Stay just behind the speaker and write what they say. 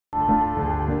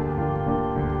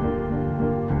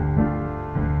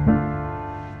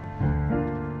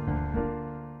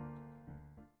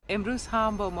امروز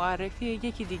هم با معرفی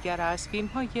یکی دیگر از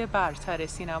فیلم‌های برتر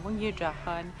سینمای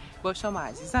جهان با شما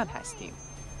عزیزان هستیم.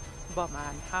 با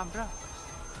من همراه.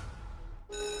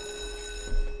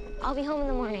 I'll be home in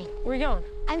the morning. Where you going?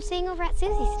 I'm staying over at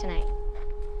Susie's tonight.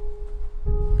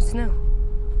 What's new?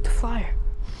 The flyer.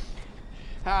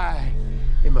 Hi,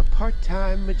 I'm a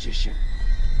part-time magician.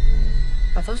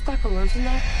 Are those black balloons in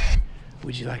there?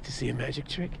 Would you like to see a magic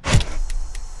trick?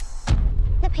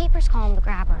 The papers call him the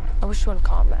grabber. I wish you wouldn't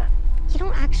call him that. You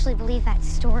don't actually believe that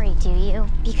story, do you?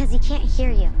 Because he can't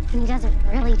hear you, and he doesn't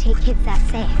really take kids that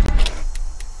safe.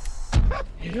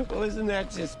 Well, isn't that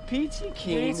just peachy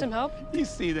keen? You need some help? You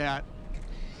see that?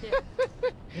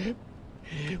 Yeah.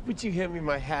 Would you hand me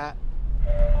my hat?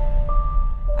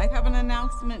 I have an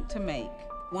announcement to make.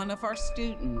 One of our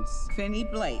students, Finney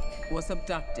Blake, was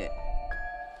abducted.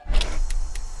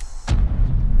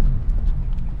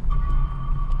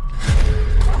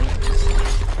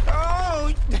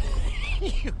 Oh,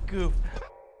 you goof.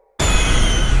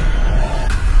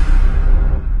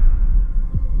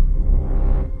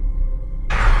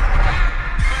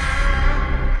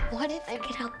 What if I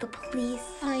could help the police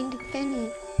find Finney?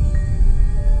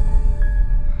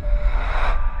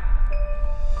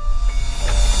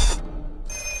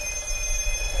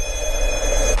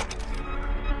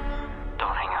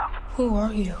 Don't hang up. Who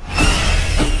are you?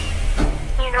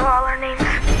 You know all our names.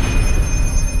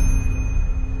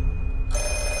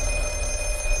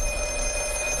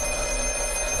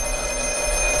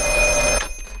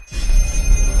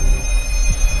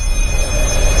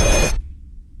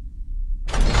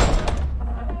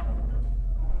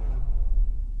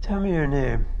 Tell me your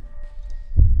name.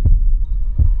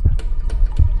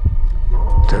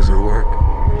 Doesn't work.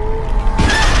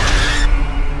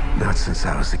 Not since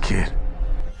I was a kid.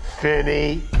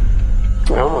 Finney.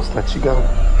 I almost let you go.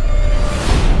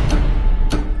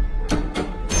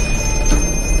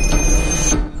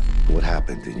 What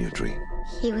happened in your dream?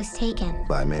 He was taken.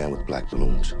 By a man with black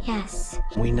balloons? Yes.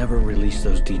 We never released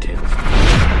those details.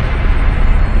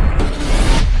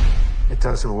 It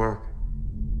doesn't work.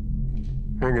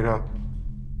 Hang it up.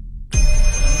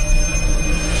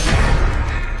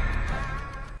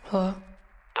 Hello?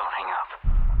 Don't hang up.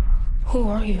 Who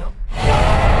are you?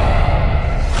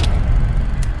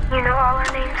 You know all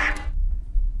our names.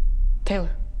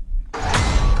 Taylor.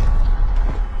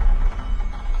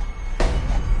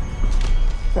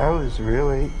 I was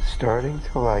really starting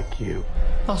to like you.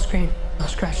 I'll scream. I'll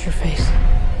scratch your face.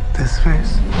 This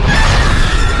face?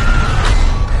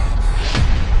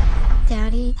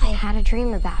 Daddy, I had a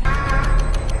dream about it.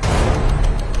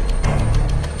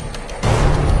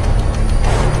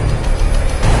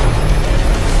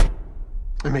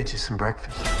 I made you some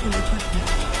breakfast.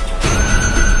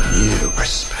 You are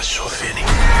special, Finney.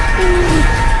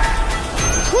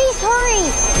 Please hurry!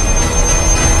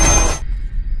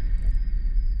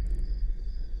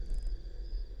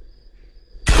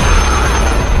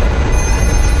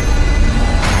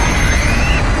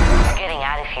 I'm getting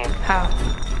out of here. How?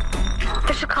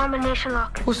 There's a combination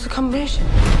lock. What's the combination?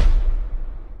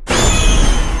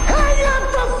 Hang up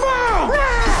the phone!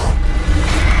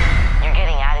 You're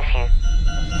getting out of here.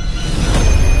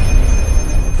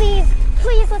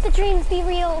 Please let the dreams be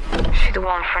real. See the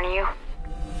wall in front of you?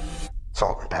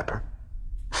 Salt and pepper.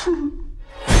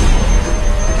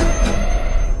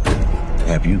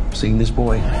 Have you seen this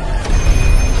boy?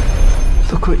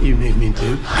 Look what you made me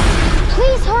do.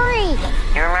 Please hurry!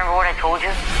 You remember what I told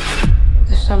you?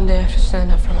 That someday I should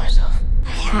stand up for myself. I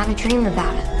had a dream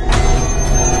about it.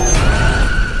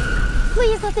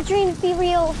 Please let the dreams be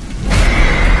real.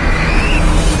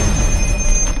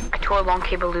 I tore a long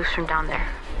cable loose from down there.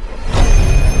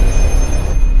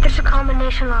 There's a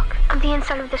combination lock on the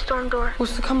inside of the storm door.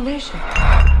 What's the combination?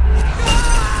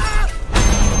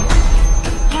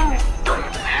 You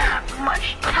don't have much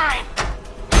time.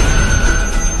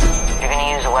 You're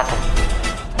gonna use a weapon.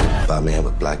 By a man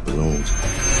with black balloons.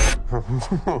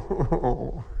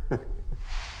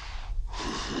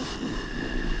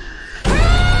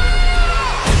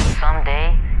 Someday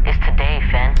is today,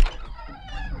 Finn.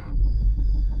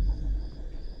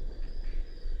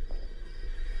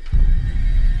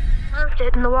 Carved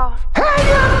it in the wall. Hang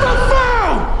up the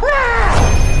phone!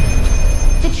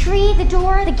 The tree, the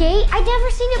door, the gate. I'd never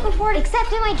seen it before except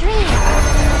in my dreams.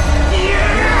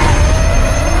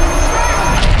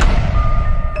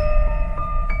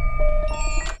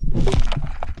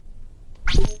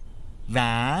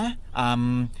 و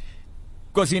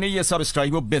گزینه یه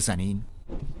سابسکرایب رو بزنین.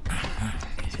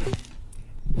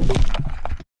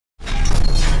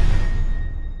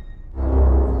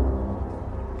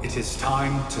 It is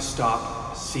time to stop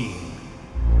seeing.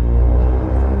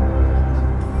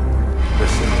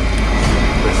 Listen.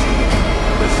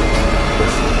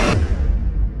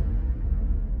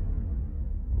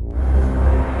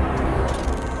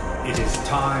 It is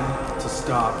time to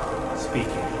start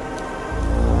speaking.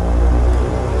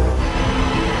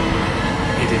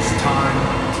 It is time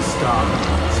to start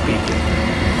speaking.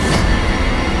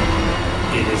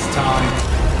 It is time.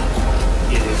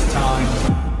 It is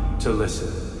time to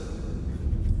listen.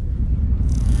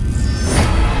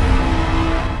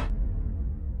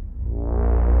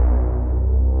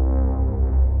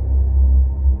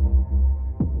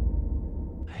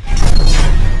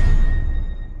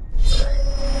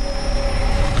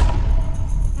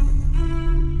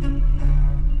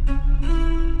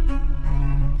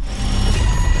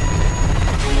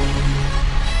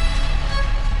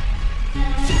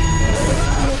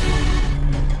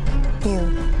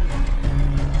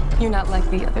 You're not like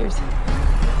the others.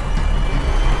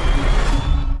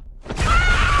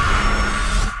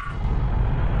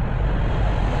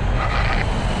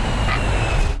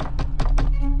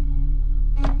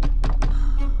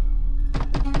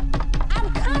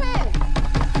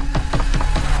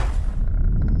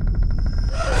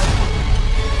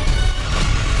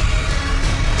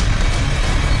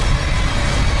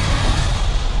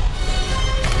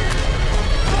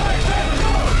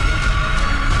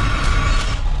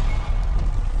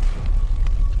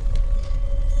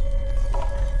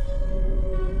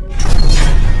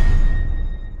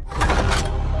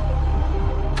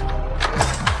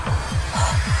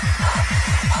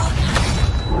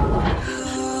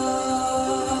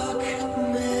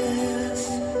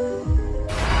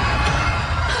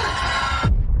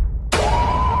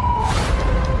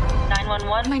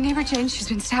 My neighbor Jane, she's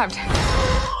been stabbed.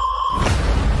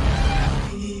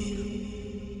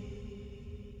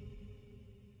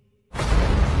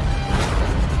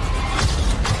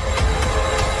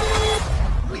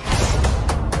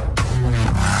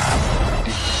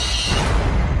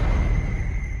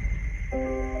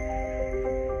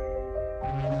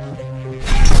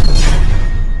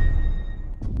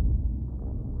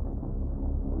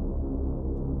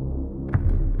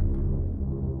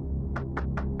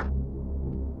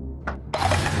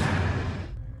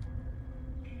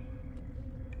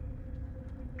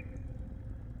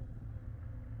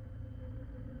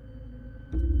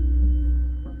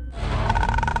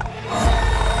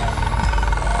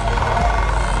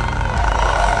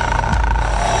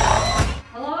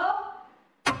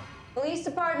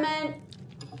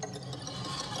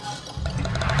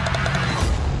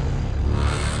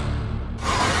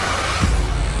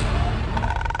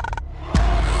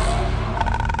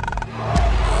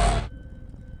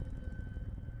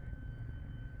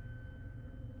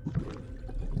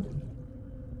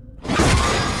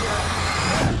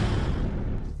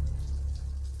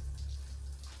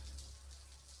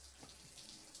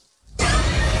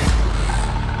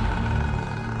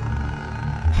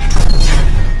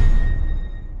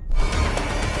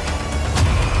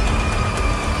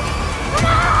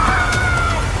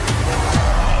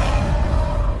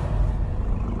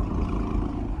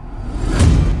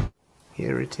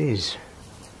 Here it is.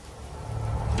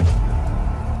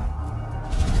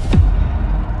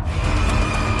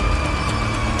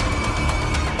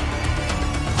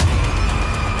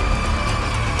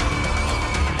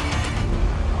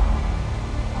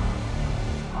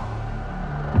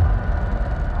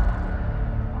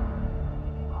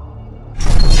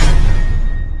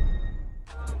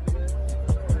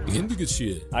 این دیگه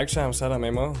چیه؟ عکس همسرم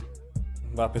اما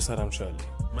و پسرم شالی.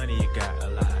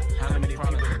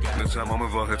 به تمام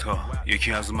واحدها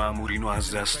یکی از مامورین رو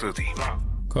از دست دادیم.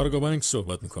 کارگاه بانک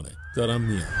صحبت میکنه. دارم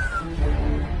میام.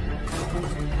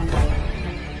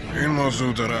 این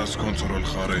موضوع داره از کنترل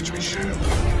خارج میشه.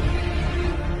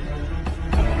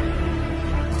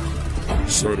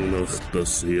 شرناخت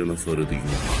دست یه نفر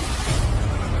دیگه.